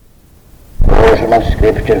portion of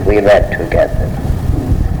Scripture we read together.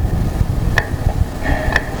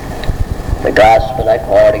 The Gospel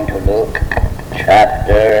according to Luke,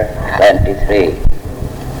 chapter 23.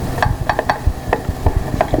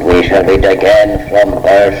 And we shall read again from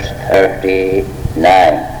verse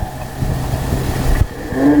 39.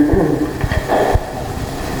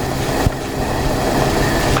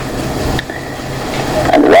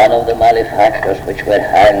 And one of the malefactors which were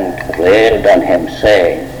hanged railed on him,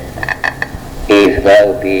 saying, If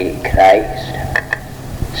thou be Christ,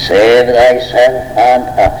 save thyself and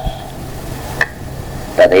us.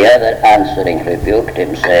 But the other answering rebuked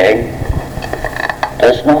him, saying,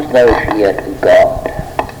 Dost not thou fear God,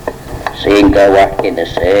 seeing thou art in the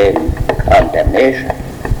same condemnation?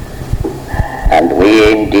 And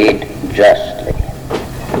we indeed justly,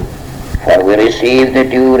 for we receive the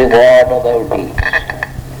due reward of our deeds.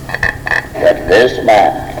 But this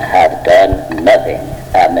man hath done nothing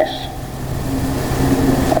amiss.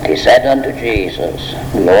 And he said unto Jesus,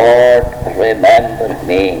 Lord, remember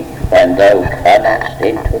me when thou comest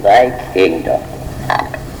into thy kingdom.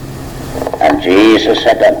 And Jesus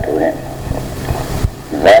said unto him,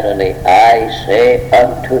 Verily I say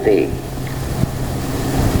unto thee,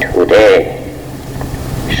 today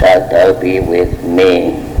shalt thou be with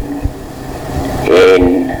me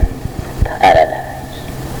in paradise.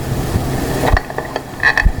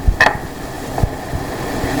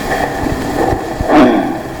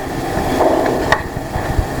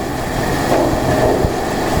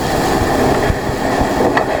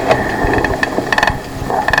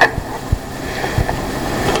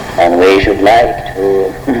 And we should like to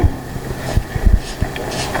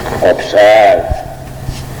observe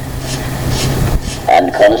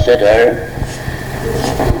and consider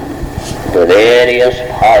the various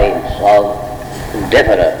points of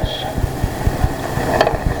difference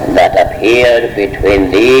that appear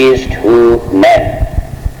between these two men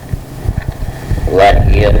who are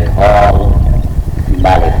here called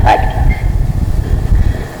malefactors.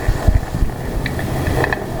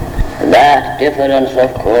 That difference,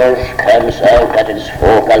 of course, comes out at its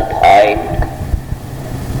focal point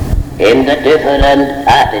in the different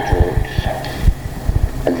attitudes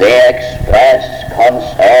they express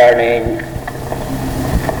concerning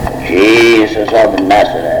Jesus of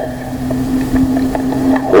Nazareth,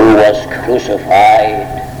 who was crucified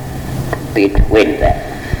between them.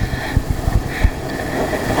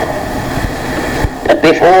 But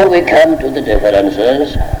before we come to the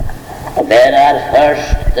differences, there are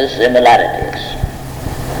first the similarities.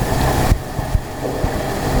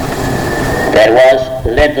 There was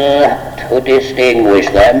little to distinguish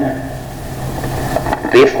them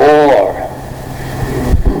before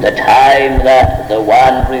the time that the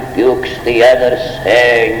one rebukes the other,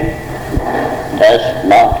 saying, Dost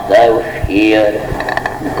not thou fear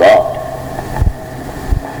God?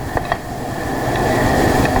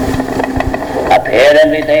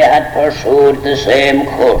 Apparently they had pursued the same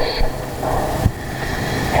course.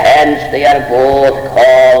 Hence they are both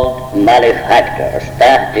called malefactors,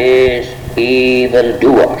 that is,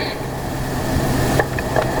 evildoers.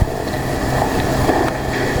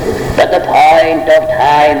 But the point of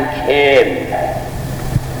time came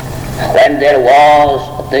when there was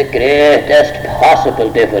the greatest possible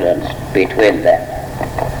difference between them.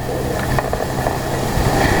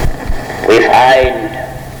 We find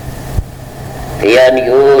the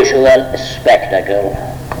unusual spectacle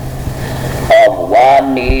of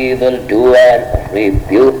one evildoer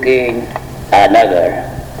rebuking another,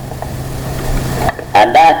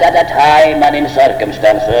 and that at a time and in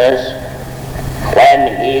circumstances when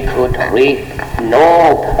he could reap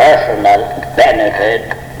no personal benefit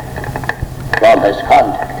from his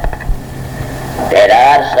conduct. There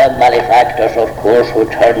are some malefactors, of course, who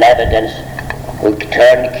turn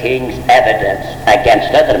king's evidence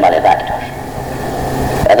against other malefactors.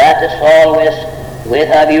 But that is always with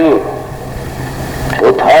a view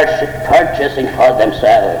to purchasing for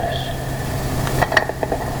themselves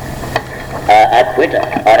acquittal,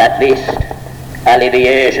 or at least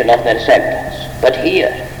alleviation of their sentence. But here,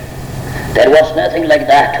 there was nothing like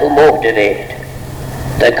that to motivate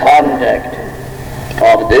the conduct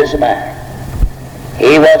of this man.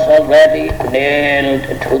 He was already nailed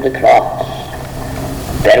to the cross.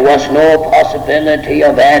 There was no possibility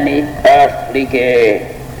of any earthly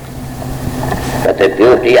gain. But the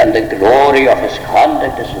beauty and the glory of his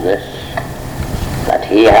conduct is this, that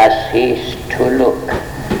he has ceased to look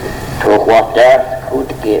to what earth could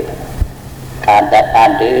give,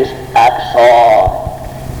 and is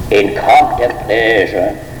absorbed in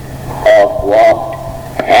contemplation of what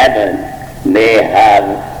heaven may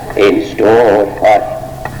have in store for him.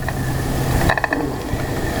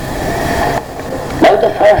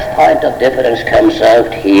 first point of difference comes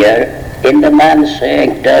out here in the man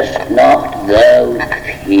saying, dost not thou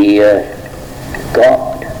fear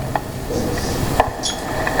God?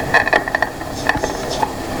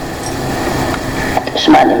 This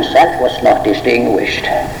man himself was not distinguished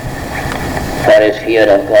for his fear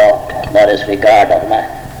of God, nor his regard of man,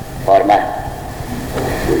 for man.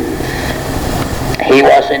 He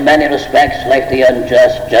was in many respects like the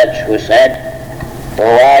unjust judge who said,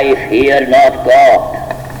 though I fear not God,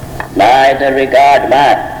 neither regard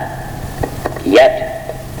man, yet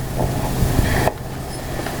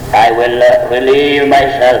I will relieve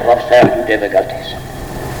myself of certain difficulties.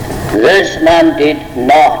 This man did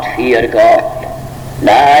not fear God,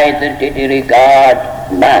 neither did he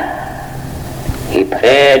regard man. He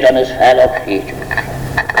preyed on his fellow creatures.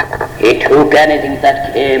 He took anything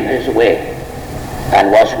that came his way and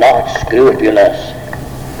was not scrupulous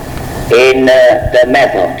in the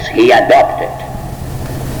methods he adopted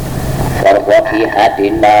for what he had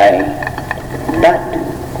in mind. But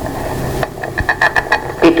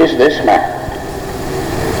it is this man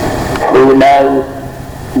who now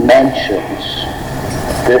mentions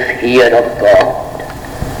the fear of God.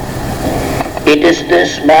 It is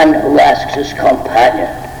this man who asks his companion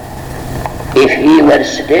if he were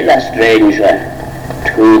still a stranger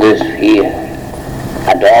to this fear.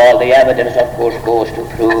 And all the evidence, of course, goes to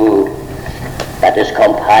prove that his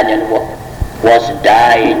companion was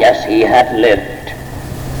dying as he had lived,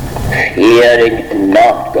 fearing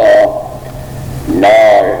not God,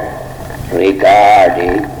 nor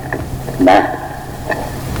regarding man.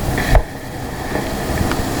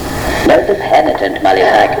 Now the penitent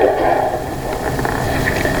malefactor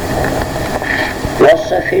was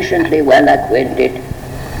sufficiently well acquainted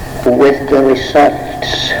with the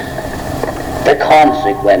results, the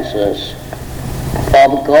consequences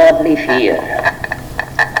of godly fear,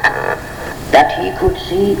 that he could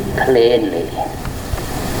see plainly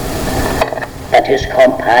that his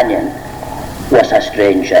companion was a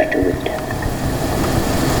stranger to it.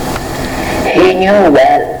 He knew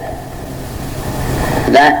well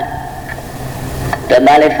that the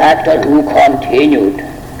malefactor who continued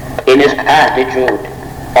in his attitude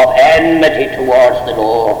of enmity towards the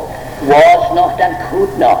law was not and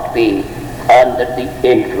could not be under the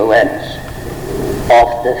influence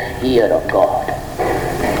of the fear of God.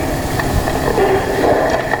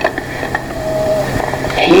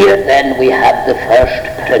 Here then we have the first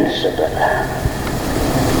principle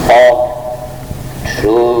of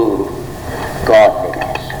true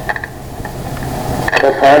godliness.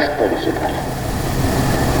 The first principle,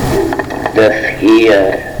 the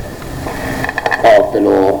fear of the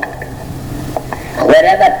Lord.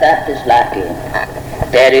 Wherever that is lacking,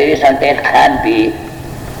 there is and there can be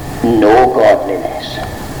no godliness.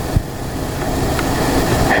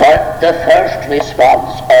 For the first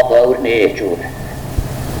response of our nature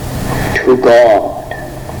to God,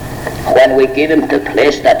 when we give him the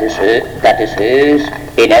place that is his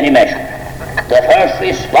in any measure, the first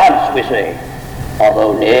response, we say, of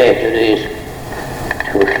our nature is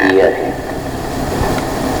to fear him.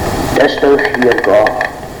 Dost thou fear God?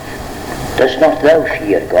 Dost not thou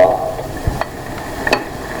fear God?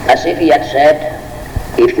 As if he had said,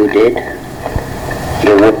 if you did,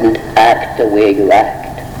 you wouldn't act the way you act.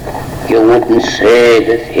 You wouldn't say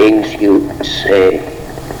the things you say.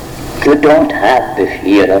 You don't have the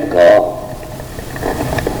fear of God.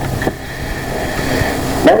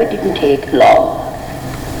 Now it didn't take long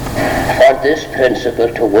for this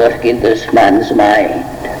principle to work in this man's mind.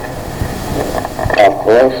 Of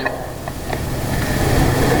course,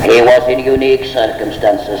 he was in unique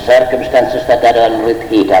circumstances that are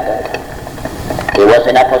unrepeatable. He was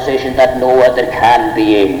in a position that no other can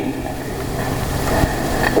be in.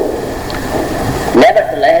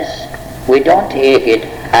 Nevertheless, we don't take it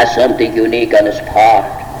as something unique on his part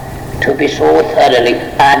to be so thoroughly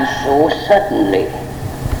and so suddenly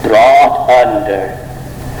brought under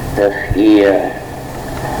the fear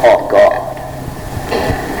of God.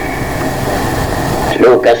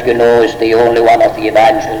 Luke, as you know, is the only one of the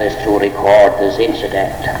evangelists who record this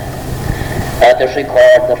incident. Others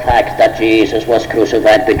record the fact that Jesus was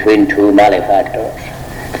crucified between two malefactors,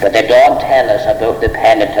 but they don't tell us about the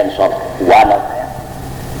penitence of one of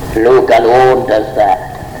them. Luke alone does that.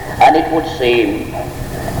 And it would seem,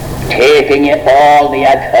 taking all the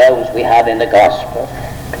accounts we have in the Gospel,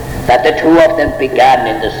 that the two of them began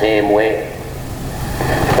in the same way,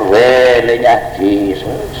 railing at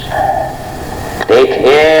Jesus. They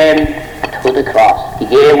came to the cross.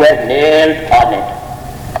 They were nailed on it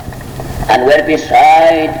and were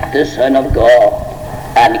beside the Son of God,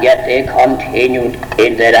 and yet they continued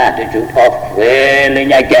in their attitude of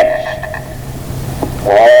railing against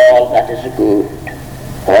all that is good,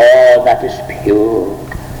 all that is pure,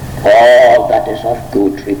 all that is of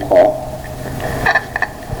good report.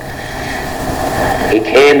 He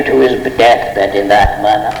came to his deathbed in that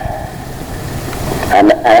manner,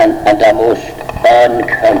 and a most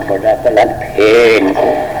uncomfortable and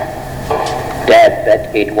painful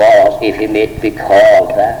deathbed it was, if he may be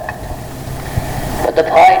called that. But the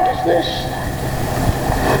point is this: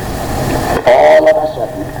 all of a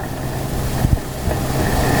sudden,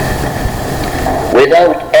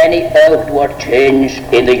 without any outward change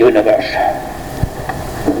in the universe,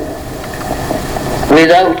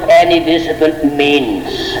 without any visible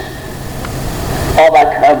means of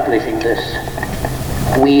accomplishing this,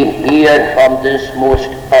 we hear from this most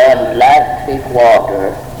unlikely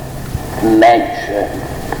quarter mention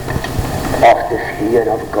of the fear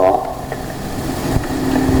of God.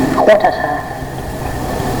 What has happened?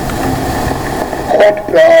 What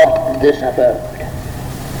brought this about?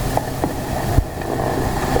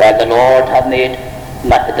 Well, the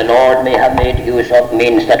Lord may have made use of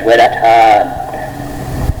means that were at hand,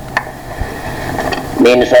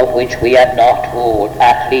 means of which we had not told,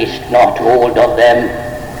 at least not told of them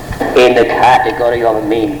in the category of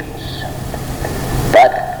means.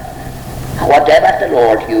 But whatever the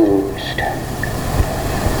Lord used,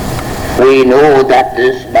 we know that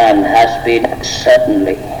this man has been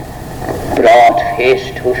suddenly brought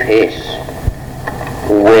face to face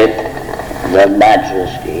with the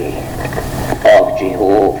majesty of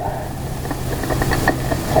Jehovah.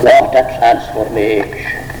 What a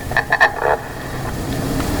transformation!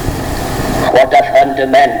 What a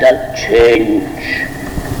fundamental change,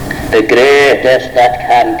 the greatest that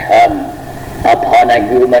can come upon a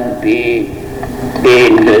human being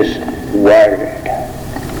in this world.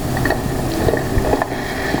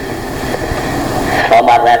 From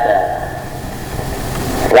a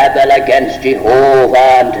rebel against Jehovah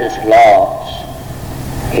and his laws,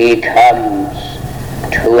 he comes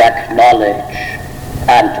to acknowledge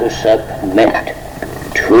and to submit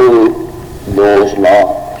to those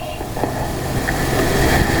laws.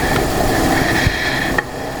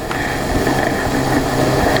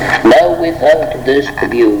 Now, without this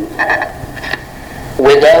view,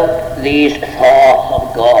 without these thoughts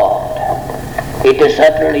of God, it is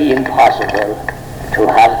utterly impossible to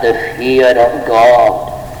have the fear of God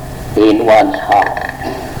in one's heart.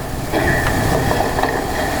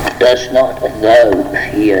 Does not thou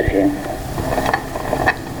fear him?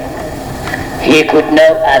 He could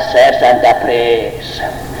now assess and appraise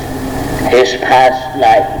his past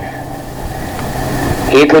life.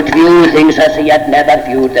 He could view things as he had never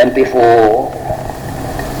viewed them before.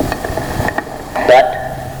 But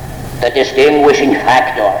the distinguishing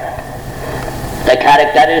factor, the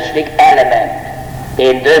characteristic element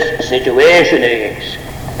in this situation is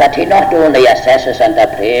that he not only assesses and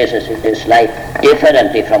appraises his life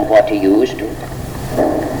differently from what he used to,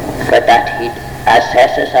 but that he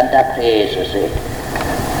assesses and appraises it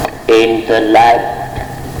in the light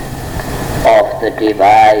of the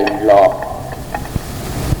divine law,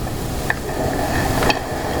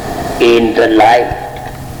 in the light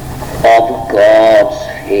of God's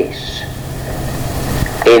face,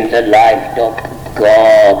 in the light of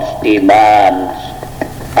God's demands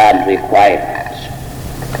and requirements.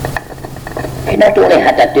 He not only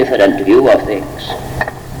had a different view of things,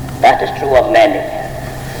 that is true of many,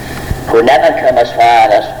 who never come as far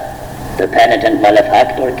as the penitent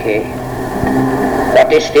malefactor came. What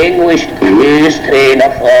distinguished his train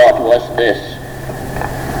of thought was this,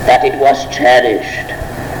 that it was cherished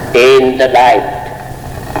in the light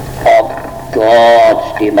of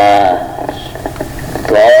God's demands,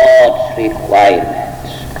 God's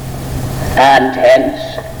requirements, and hence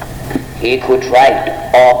he could write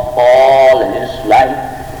of all his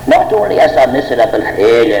life, not only as a miserable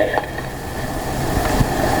failure,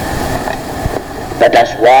 but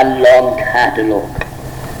as one long catalogue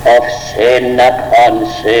of sin upon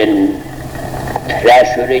sin,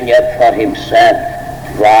 treasuring up for himself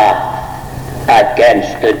wrath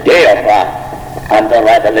against the day of wrath and the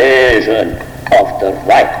revelation of the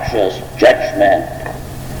righteous judgment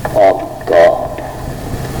of God.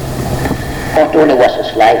 Not only was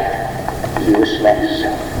his life useless,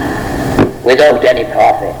 without any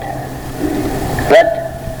profit, but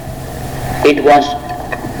it was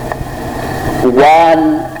one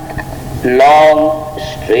long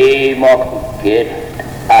stream of guilt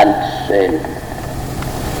and sin.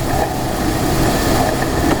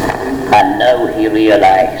 And now he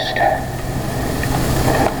realized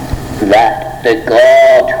that the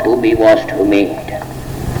God whom he was to meet,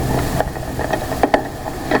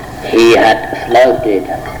 he had flouted,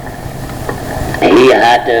 he he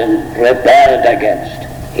had rebelled against,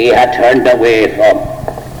 he had turned away from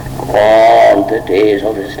all the days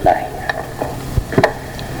of his life.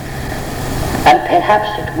 And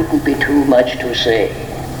perhaps it wouldn't be too much to say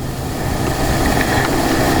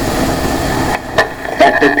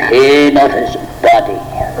that the pain of his body,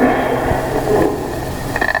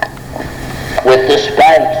 with the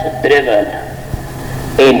spikes driven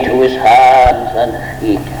into his hands and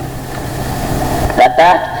feet,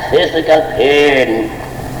 that physical pain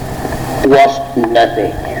was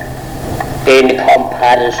nothing in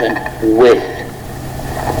comparison with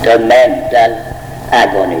the mental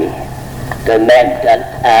agony, the mental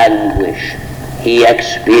anguish he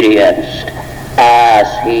experienced as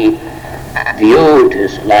he viewed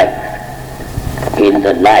his life in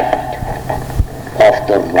the light of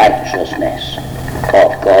the righteousness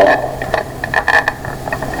of God.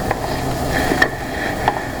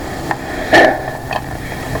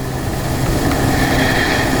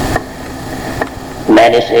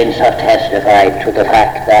 Many saints have testified to the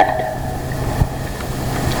fact that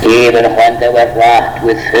even when they were racked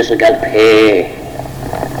with physical pain,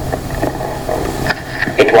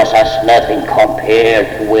 it was as nothing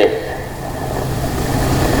compared with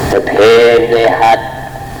the pain they had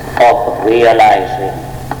of realizing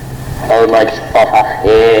how much of a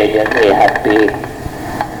failure they had been.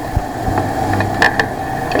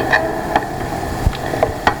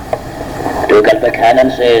 Dougal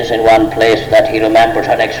Buchanan says in one place that he remembers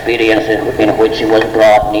an experience in which he was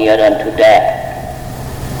brought near unto death.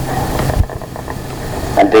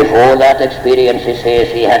 And before that experience, he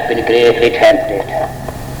says, he had been greatly tempted,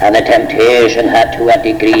 and the temptation had to a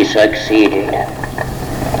degree succeeded.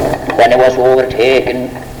 When he was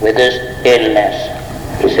overtaken with this illness,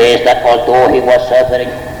 he says that although he was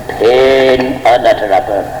suffering pain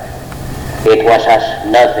unutterable, it was as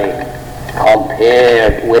nothing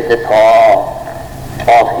compared with the thought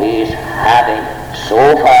of his having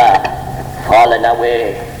so far fallen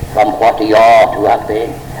away from what he ought to have been.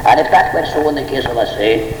 And if that were so in the case of a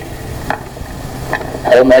saint,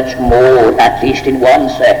 how much more, at least in one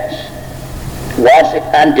sense, was it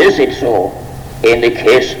and is it so in the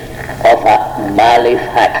case of a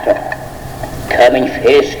malefactor coming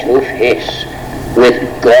face to face with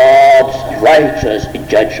God's righteous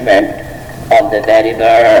judgment on the very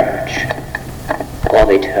verge of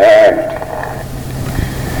eternity.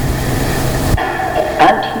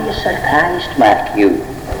 And he is surprised, mark you,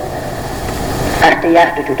 at the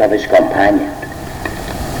attitude of his companion.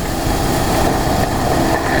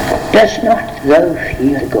 Does not thou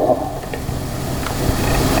fear God?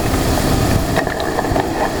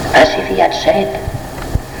 As if he had said,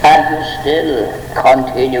 are you still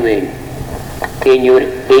continuing in your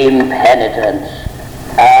impenitence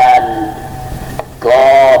and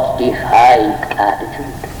God-defying attitude?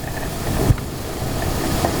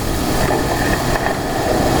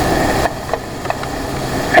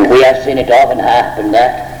 And we have seen it often happen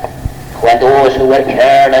that when those who were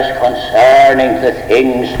careless concerning the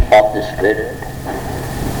things of the Spirit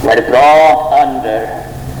were brought under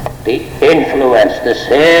the influence, the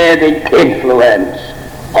saving influence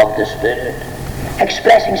of the Spirit,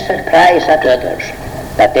 expressing surprise at others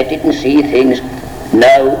that they didn't see things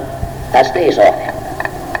now as they saw them.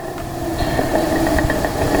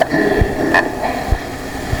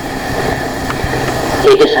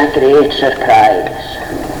 It is a great surprise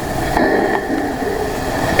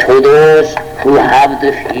to those who have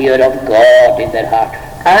the fear of God in their heart,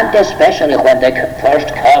 and especially when they first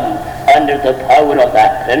come under the power of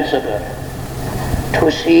that principle,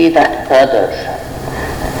 to see that others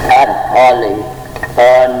are wholly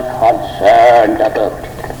unconcerned about it.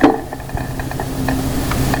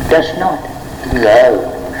 Does not thou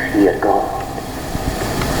fear God?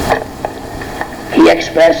 He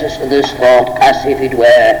expresses this thought as if it were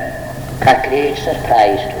a great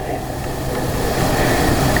surprise to him.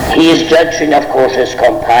 He is judging, of course, his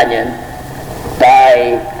companion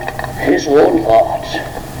by his own thoughts.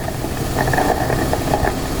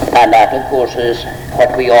 And that, of course, is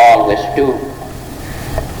what we always do.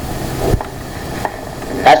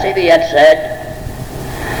 As if he had said,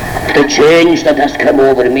 the change that has come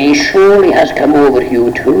over me surely has come over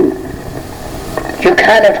you too. You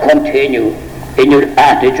cannot continue in your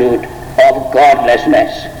attitude of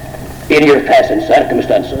godlessness in your present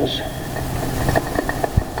circumstances.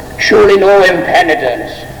 Surely no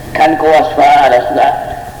impenitence can go as far as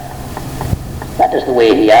that. That is the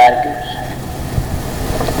way he argues.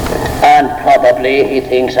 And probably he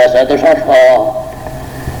thinks, as others have thought,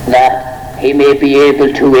 that he may be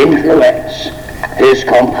able to influence his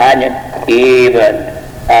companion even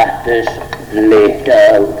at this late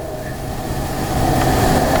hour.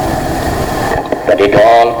 But it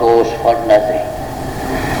all goes for nothing.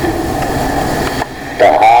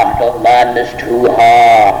 The heart of man is too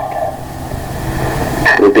hard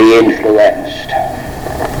to be influenced,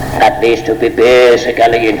 at least to be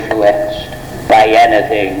basically influenced by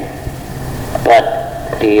anything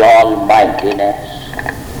but the almightiness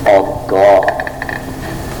of God.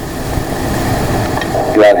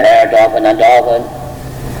 You have heard often and often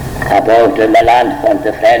about Melanchthon,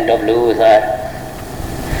 the friend of Luther.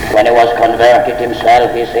 When he was converted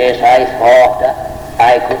himself, he says, I thought that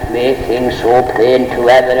I could make things so plain to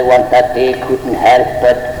everyone that they couldn't help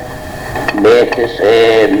but make the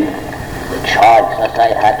same choice as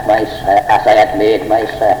I had made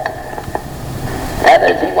myself.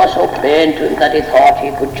 Everything was so plain to him that he thought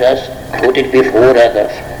he could just put it before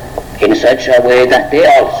others in such a way that they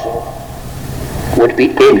also would be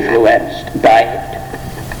influenced by it.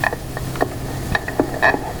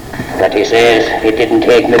 But he says, it didn't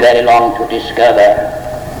take me very long to discover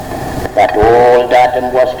that old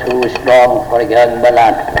Adam was too strong for young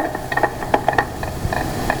Melanchthon.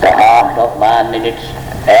 The heart of man in its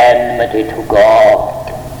enmity to God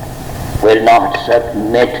will not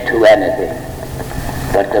submit to anything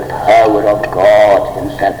but the power of God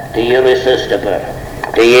himself, the irresistible,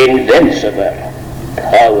 the invincible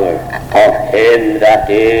power of him that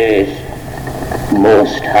is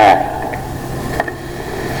most high.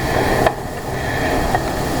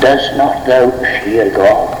 Does not thou fear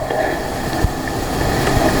God?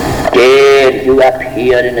 Dare you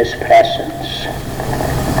appear in his presence,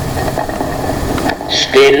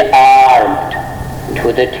 still armed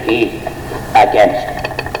to the teeth against him?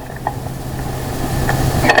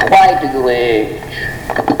 Why do you age?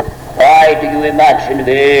 Why do you imagine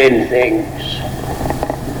vain things?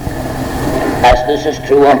 As this is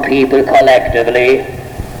true of people collectively,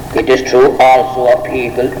 it is true also of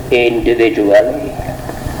people individually.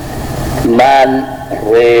 Man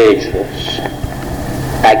rages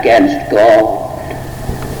against God.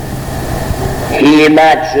 He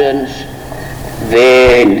imagines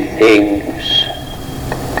vain things.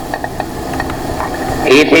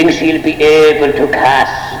 He thinks he'll be able to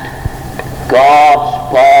cast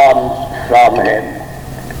God's bonds from him.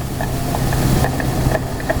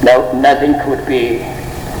 Now, nothing could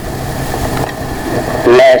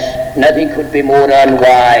be more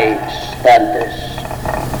unwise than this.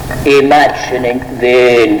 Imagining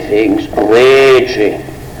vain things, raging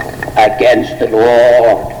against the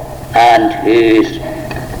Lord and his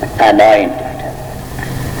anointed.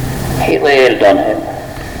 He railed on him.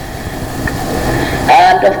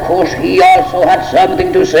 And of course he also had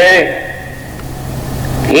something to say.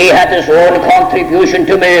 He had his own contribution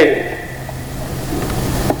to make.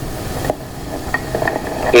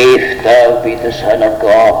 If thou be the Son of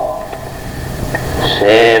God,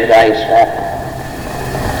 save thyself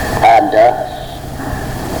and us.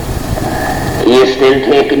 He is still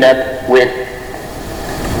taken up with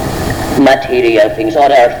material things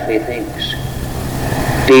or earthly things.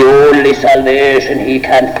 The only salvation he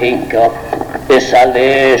can think of is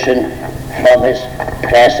salvation from his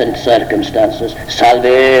present circumstances,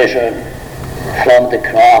 salvation from the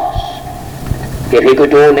cross. If he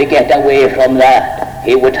could only get away from that,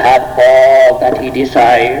 he would have all that he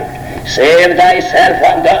desired. Save thyself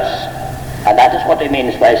and us. And that is what he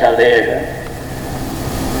means by salvation.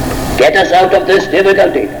 Get us out of this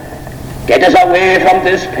difficulty. Get us away from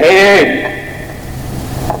this pain.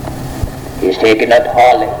 He's taken up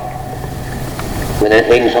wholly with the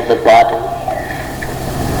things of the body,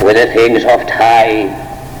 with the things of time,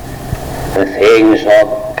 the things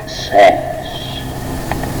of sense.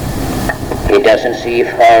 He doesn't see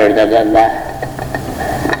further than that.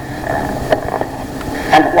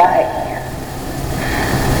 And why?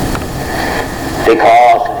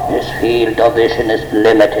 Because his field of vision is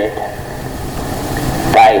limited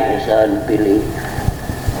by his unbelief.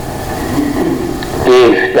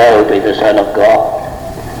 If thou be the Son of God,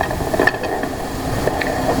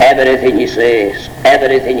 everything he says,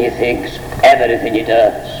 everything he thinks, everything he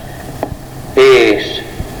does is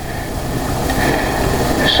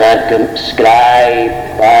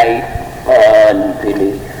circumscribed by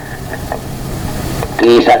unbelief.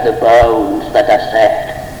 These are the bounds that are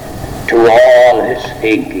set to all his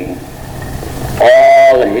thinking,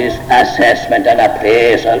 all his assessment and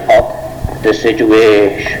appraisal of the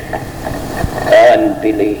situation.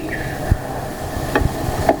 Unbelief.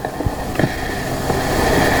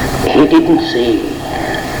 He didn't see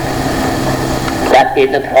that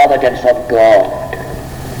in the providence of God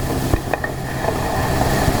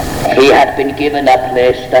he had been given a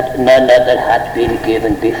place that none other had been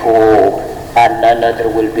given before and none other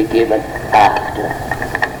will be given after.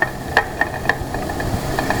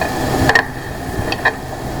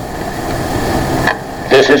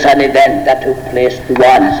 is an event that took place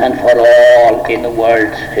once and for all in the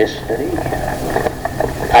world's history.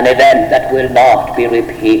 An event that will not be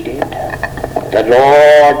repeated. The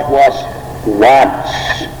Lord was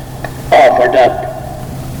once offered up,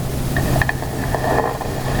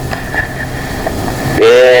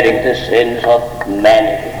 bearing the sins of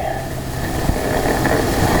many.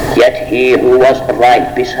 Yet he who was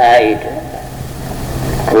right beside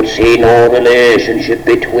him could see no relationship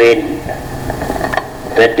between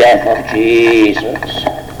the death of Jesus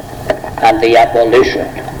and the abolition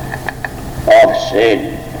of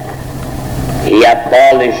sin. He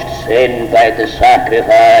abolished sin by the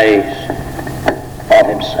sacrifice of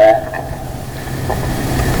himself,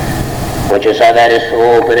 which is a very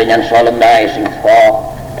sobering and solemnizing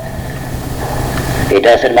thought. It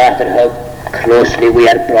doesn't matter how closely we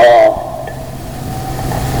are brought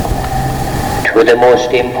to the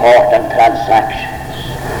most important transactions.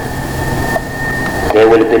 They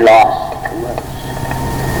will be lost to us.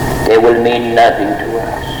 They will mean nothing to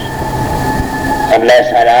us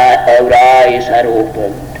unless our eyes are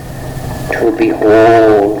opened to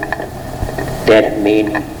behold their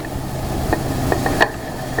meaning.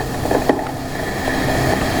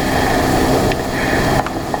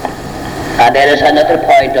 And there is another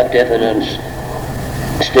point of difference,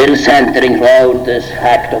 still centering round this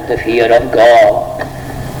fact of the fear of God.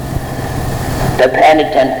 The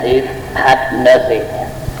penitent thief had nothing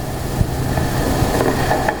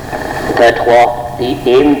but what the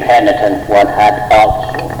impenitent one had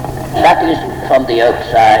also. That is from the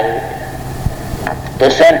outside. The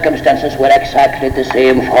circumstances were exactly the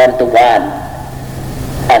same for the one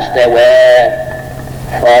as they were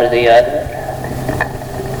for the other.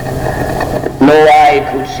 No eye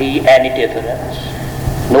could see any difference.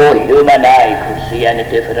 No human eye could see any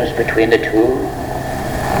difference between the two.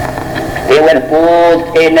 They were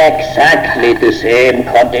both in exactly the same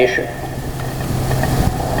condition,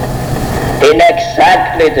 in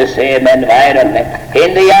exactly the same environment,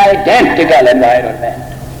 in the identical environment.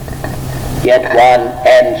 Yet one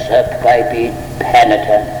ends up by being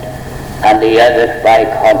penitent and the other by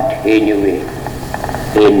continuing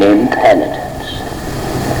in impenitence.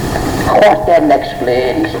 What then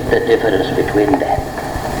explains the difference between them?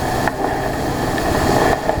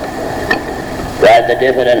 Well,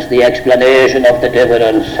 the explanation of the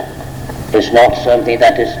difference is not something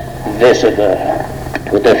that is visible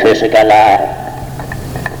to the physical eye.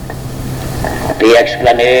 The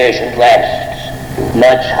explanation rests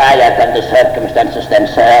much higher than the circumstances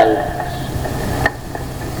themselves.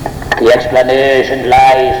 The explanation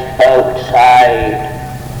lies outside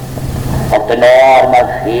of the normal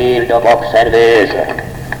field of observation.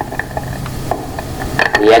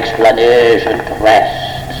 The explanation rests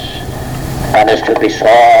and is to be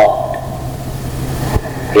sought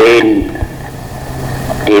in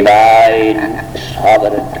divine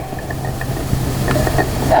sovereignty.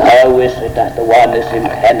 How is it that the one is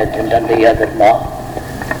impenitent and the other not?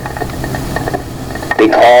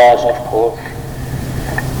 Because, of course,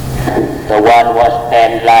 the one was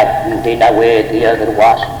enlightened in a way the other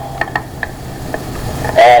wasn't.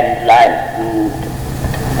 Enlightened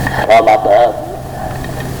from above.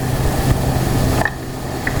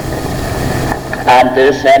 And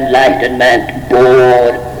this enlightenment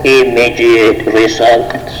bore immediate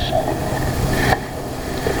results.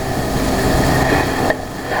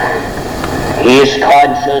 He is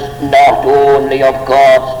conscious not only of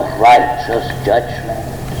God's righteous judgment,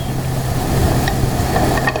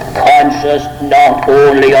 conscious not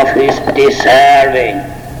only of his deserving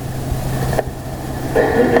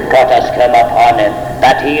what has come upon him,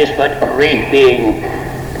 that he is but reaping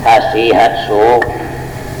as he had sown.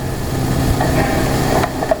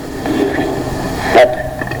 But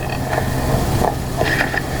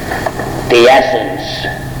the essence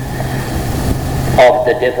of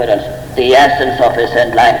the difference, the essence of his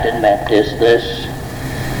enlightenment is this,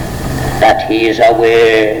 that he is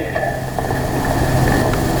aware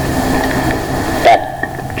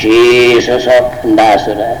that Jesus of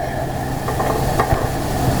Nazareth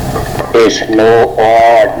is no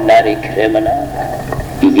ordinary criminal,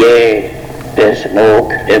 yea, is no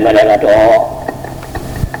criminal at all.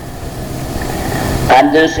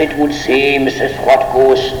 And this, it would seem, is what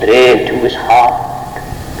goes straight to his heart.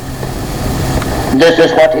 This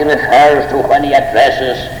is what he refers to when he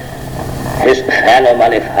addresses his fellow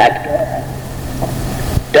malefactor.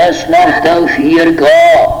 Dost not thou fear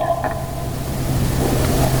God?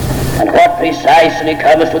 And what precisely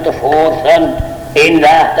comes to the forefront in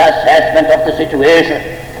that assessment of the situation?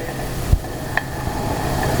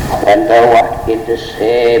 When thou art in the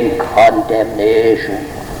same condemnation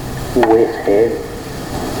with him.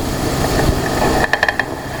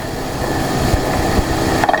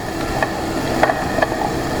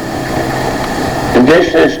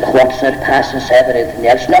 This is what surpasses everything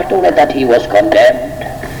else. Not only that he was condemned,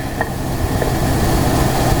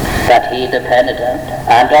 that he, the penitent,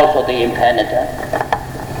 and also the impenitent,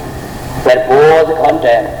 were both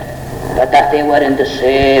condemned, but that they were in the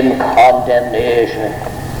same condemnation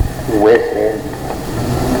with him.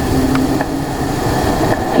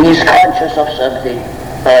 He's conscious of something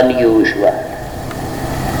unusual.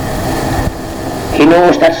 He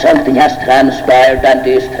knows that something has transpired and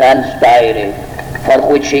is transpiring, for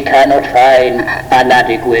which he cannot find an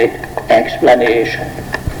adequate explanation.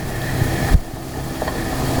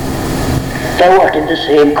 Thou art in the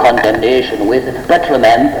same condemnation with him, but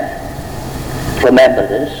remember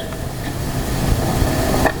this.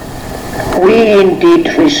 We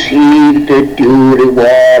indeed receive the due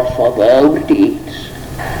rewards of our deeds.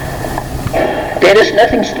 There is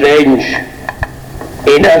nothing strange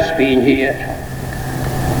in us being here.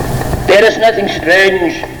 There is nothing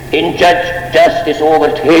strange in justice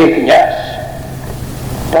overtaking us.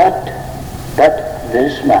 But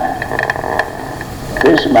this man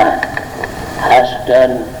has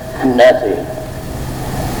done nothing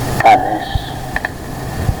amiss.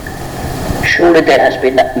 Surely there has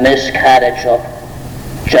been a miscarriage of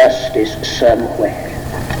justice somewhere.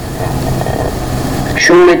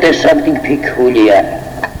 Surely there's something peculiar,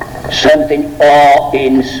 something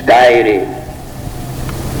awe-inspiring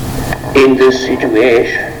in this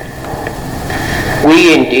situation.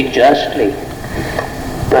 We indeed justly,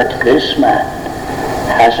 but this man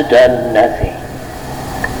has done nothing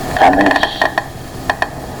amiss.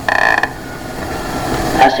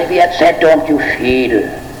 As if he had said, don't you feel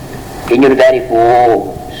in your very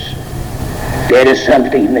bones there is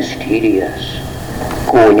something mysterious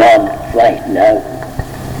going on right now?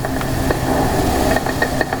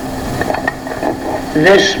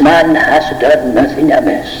 This man has done nothing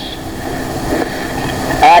amiss,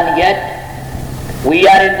 and yet we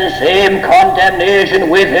are in the same condemnation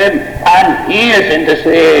with him, and he is in the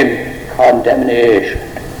same condemnation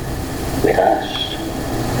with us.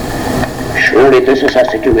 Surely this is a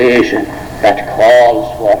situation that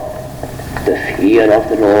calls for the fear of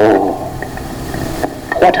the Lord.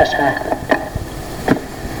 What has happened?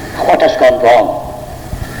 What has gone wrong?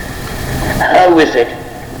 How is it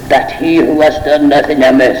that he who has done nothing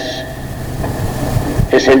amiss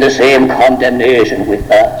is in the same condemnation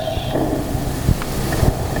with us?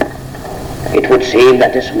 It would seem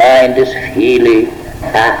that his mind is feeling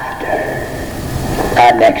after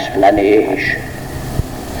an explanation.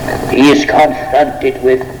 He is confronted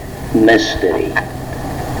with mystery.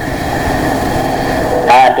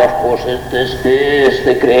 And of course this is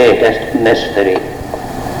the greatest mystery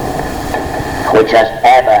which has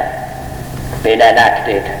ever been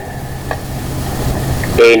enacted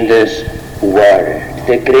in this world.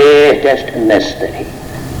 The greatest mystery.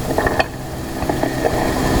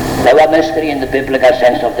 Now, a mystery in the biblical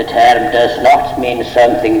sense of the term does not mean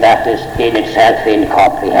something that is in itself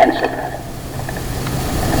incomprehensible.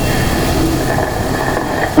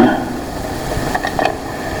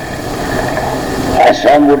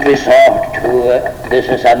 Some would resort to this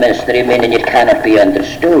is a mystery, meaning it cannot be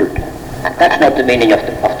understood. That's not the meaning of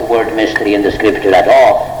the word mystery in the scripture at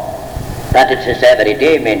all. That is its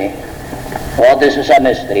everyday meaning. Oh, this is a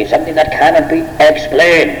mystery, something that cannot be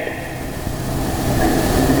explained.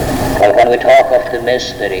 Well, when we talk of the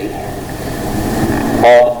mystery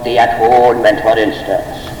of the atonement, for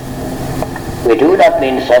instance, we do not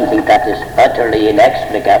mean something that is utterly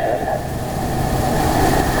inexplicable.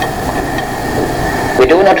 We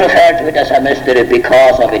do not refer to it as a mystery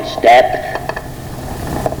because of its depth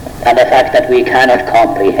and the fact that we cannot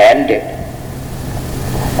comprehend it,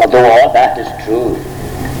 although all that is true.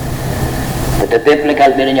 But the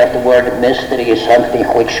biblical meaning of the word mystery is something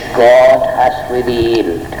which God has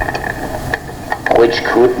revealed, which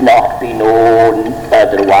could not be known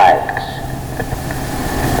otherwise.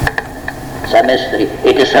 It's a mystery.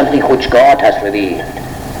 It is something which God has revealed.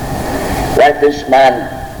 Well, this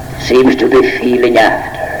man seems to be feeling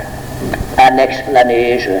after an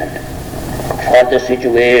explanation for the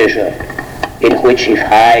situation in which he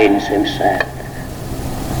finds himself.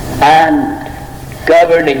 And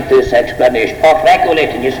governing this explanation, or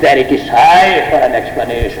regulating his very desire for an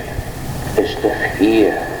explanation, is the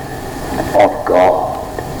fear of God.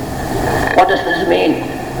 What does this mean?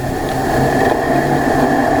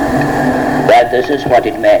 Well, this is what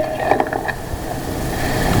it meant.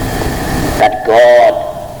 That God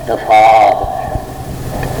the Father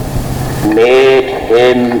made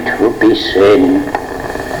him to be sin,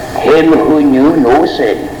 him who knew no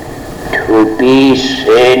sin, to be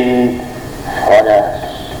sin for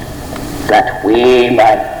us, that we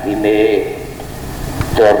might be made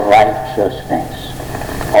the righteousness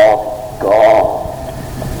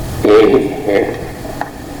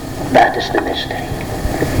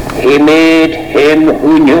He made him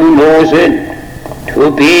who knew no sin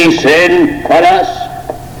to be sin for us.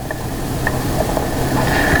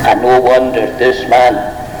 And no wonder this man,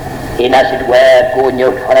 in as it were going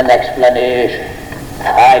out for an explanation,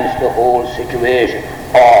 finds the whole situation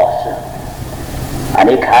awesome. And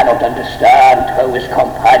he cannot understand how his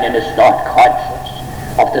companion is not conscious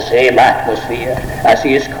of the same atmosphere as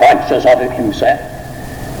he is conscious of it himself.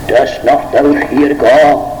 Dost not thou fear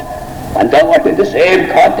God, and thou art in the same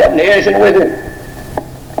condemnation with him?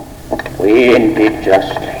 We indeed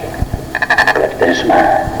justly, but this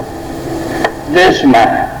man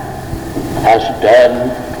has done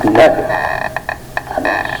nothing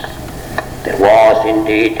amiss. There was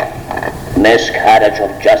indeed miscarriage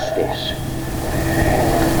of justice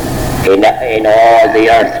in all the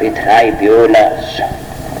earthly tribunals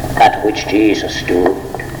at which Jesus stood.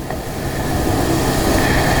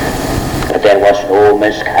 But there was no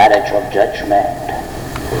miscarriage of judgment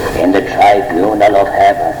in the tribunal of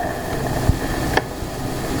heaven.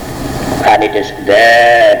 And it is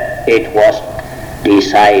there it was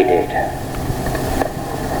decided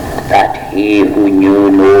that he who knew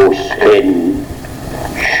no sin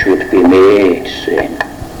should be made sin.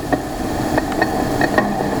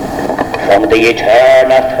 From the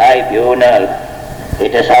eternal tribunal,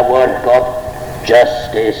 it is a work of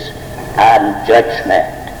justice and judgment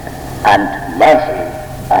and mercy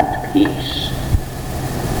and peace.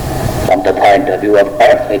 From the point of view of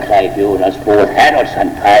earthly tribunals, both Herods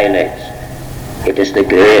and Pilates, it is the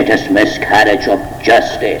greatest miscarriage of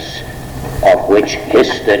justice of which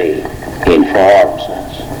history informs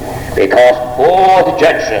us, because both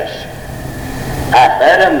judges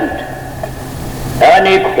affirmed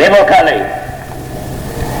unequivocally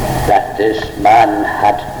that this man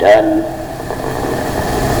had done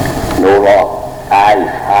no wrong. I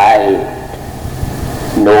find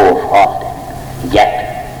no fault, yet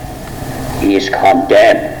he is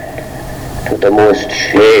condemned to the most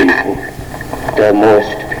shameful, the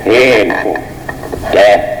most painful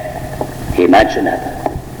death imaginable.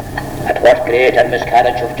 And what greater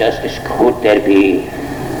miscarriage of justice could there be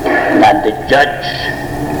than the judge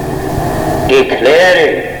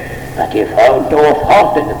declaring that he found no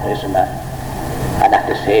fault in the prisoner, and at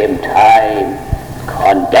the same time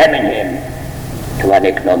condemning him to an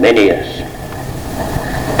ignominious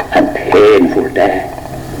and painful death?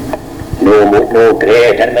 No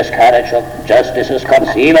greater miscarriage of justice is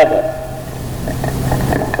conceivable.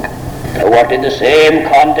 Thou art in the same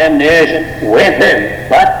condemnation with him,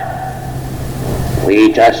 but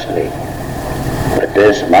we justly, but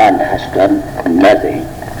this man has done nothing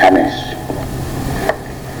amiss.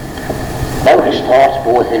 Now his thoughts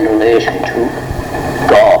both in relation to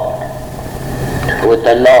God, to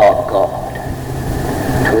the law of God,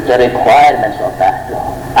 to the requirements of that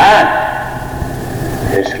law, and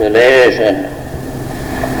his relation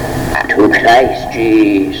to Christ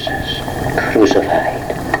Jesus crucified,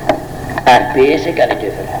 are basically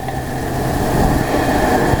different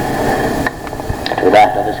to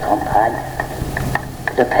that of his companion.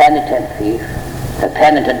 The penitent thief, the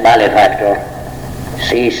penitent malefactor,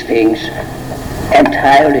 sees things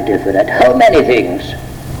entirely different. How many things?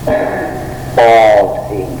 All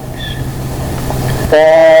things.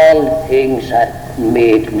 All things are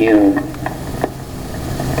made new.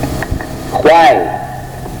 Why?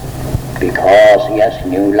 Because he has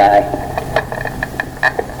new life.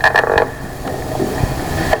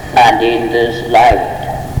 And in this light,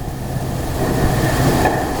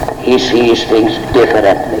 he sees things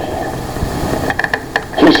differently.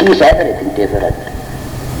 He sees everything differently.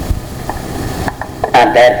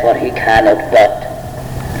 And therefore he cannot but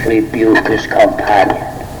rebuke his companion.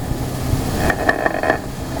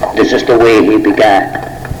 This is the way he began,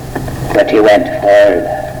 but he went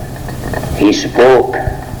further. He spoke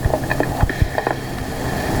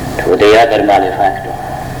to the other malefactor,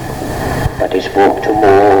 but he spoke to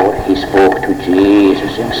more. He spoke to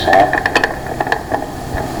Jesus himself.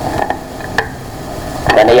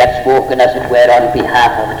 When he had spoken, as it were, on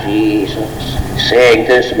behalf of Jesus, saying,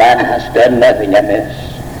 this man has done nothing amiss,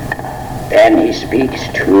 then he speaks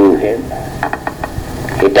to him.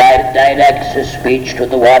 He directs his speech to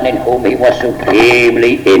the one in whom he was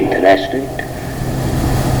supremely interested,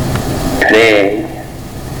 praying,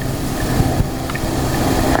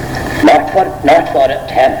 not for a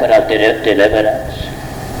temporal deliverance,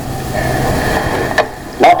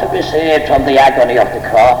 not to be saved from the agony of the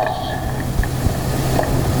cross,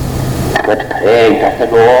 but praying that the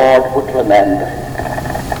Lord would remember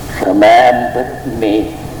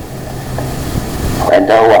me when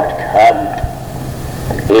thou art come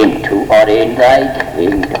into or in thy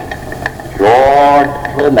kingdom. Lord,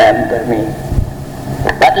 remember me.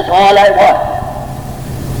 That is all I want.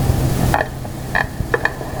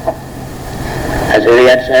 As he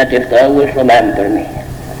had said, if thou wilt remember me,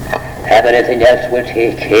 everything else will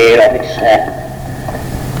take care of itself.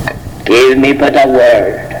 Give me but a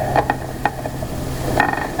word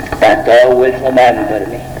that thou wilt remember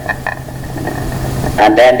me.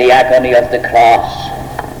 And then the agony of the cross,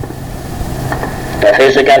 the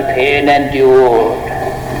physical pain endured,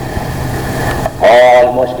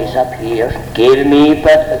 all must disappear. Give me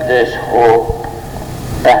but this hope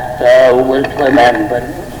that thou wilt remember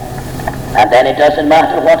me. And then it doesn't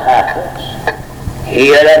matter what happens,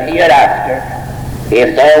 here and hereafter.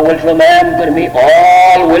 If thou wilt remember me,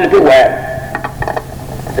 all will be well.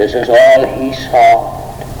 This is all he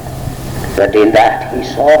sought, but in that he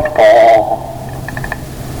sought all.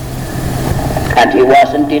 And he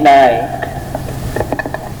wasn't denied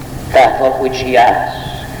that for which he asked.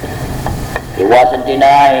 He wasn't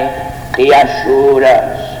denied the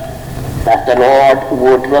assurance that the Lord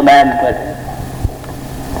would remember him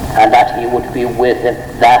and that he would be with him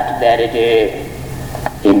that very day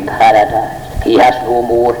in paradise. He has no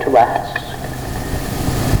more to ask.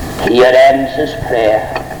 Here ends his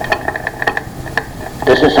prayer.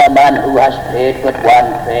 This is a man who has prayed but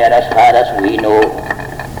one prayer as far as we know.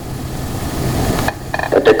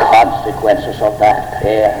 But the consequences of that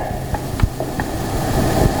prayer,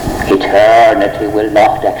 eternity will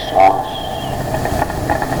not exhaust.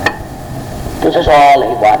 This is all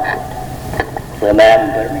he wanted.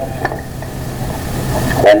 Remember me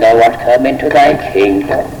when thou art come into thy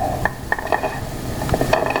kingdom.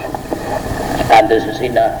 And this is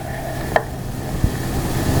enough.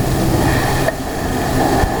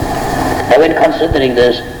 Now in considering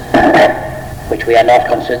this, which we are not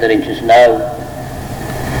considering just now,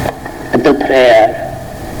 the prayer,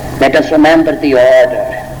 let us remember the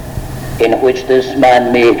order in which this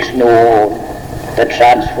man makes known the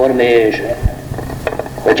transformation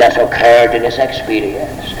which has occurred in his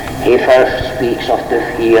experience. He first speaks of the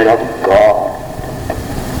fear of God.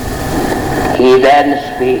 He then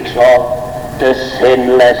speaks of the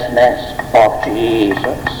sinlessness of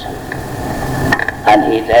Jesus.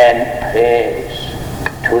 And he then prays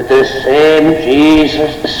to the same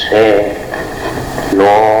Jesus, saying,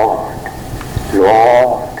 Lord,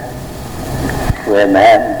 Lord,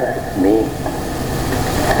 remember me.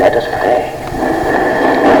 Let us pray.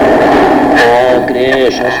 Oh,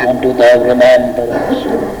 gracious one, do thou remember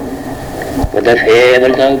us with the favour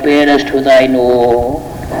thou bearest to thine own,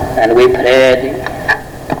 and we pray thee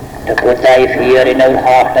to put thy fear in our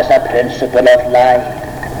heart as a principle of life.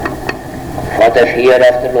 For the fear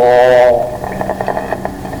of the Lord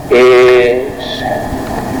is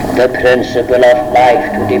the principle of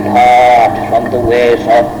life, to depart from the ways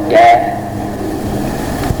of death.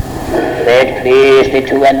 May it please thee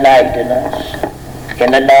to enlighten us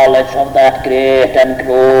in the knowledge of that great and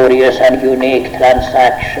glorious and unique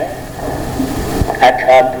transaction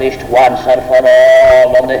accomplished once and for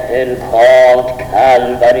all on the hill called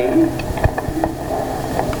Calvary,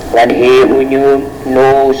 when he who knew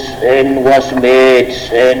no sin was made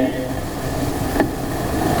sin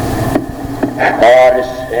for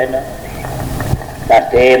sinners,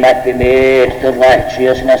 that they might be made the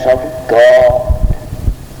righteousness of God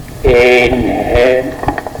in him.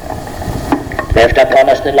 Lift upon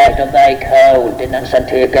us the light of thy countenance and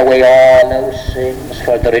take away all our sins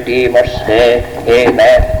for the Redeemer's sake.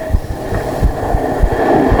 Amen.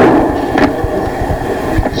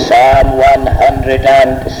 Psalm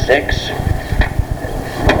 106.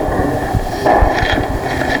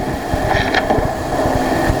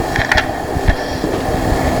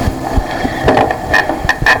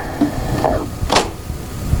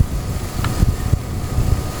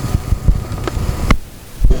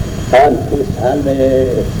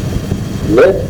 Lift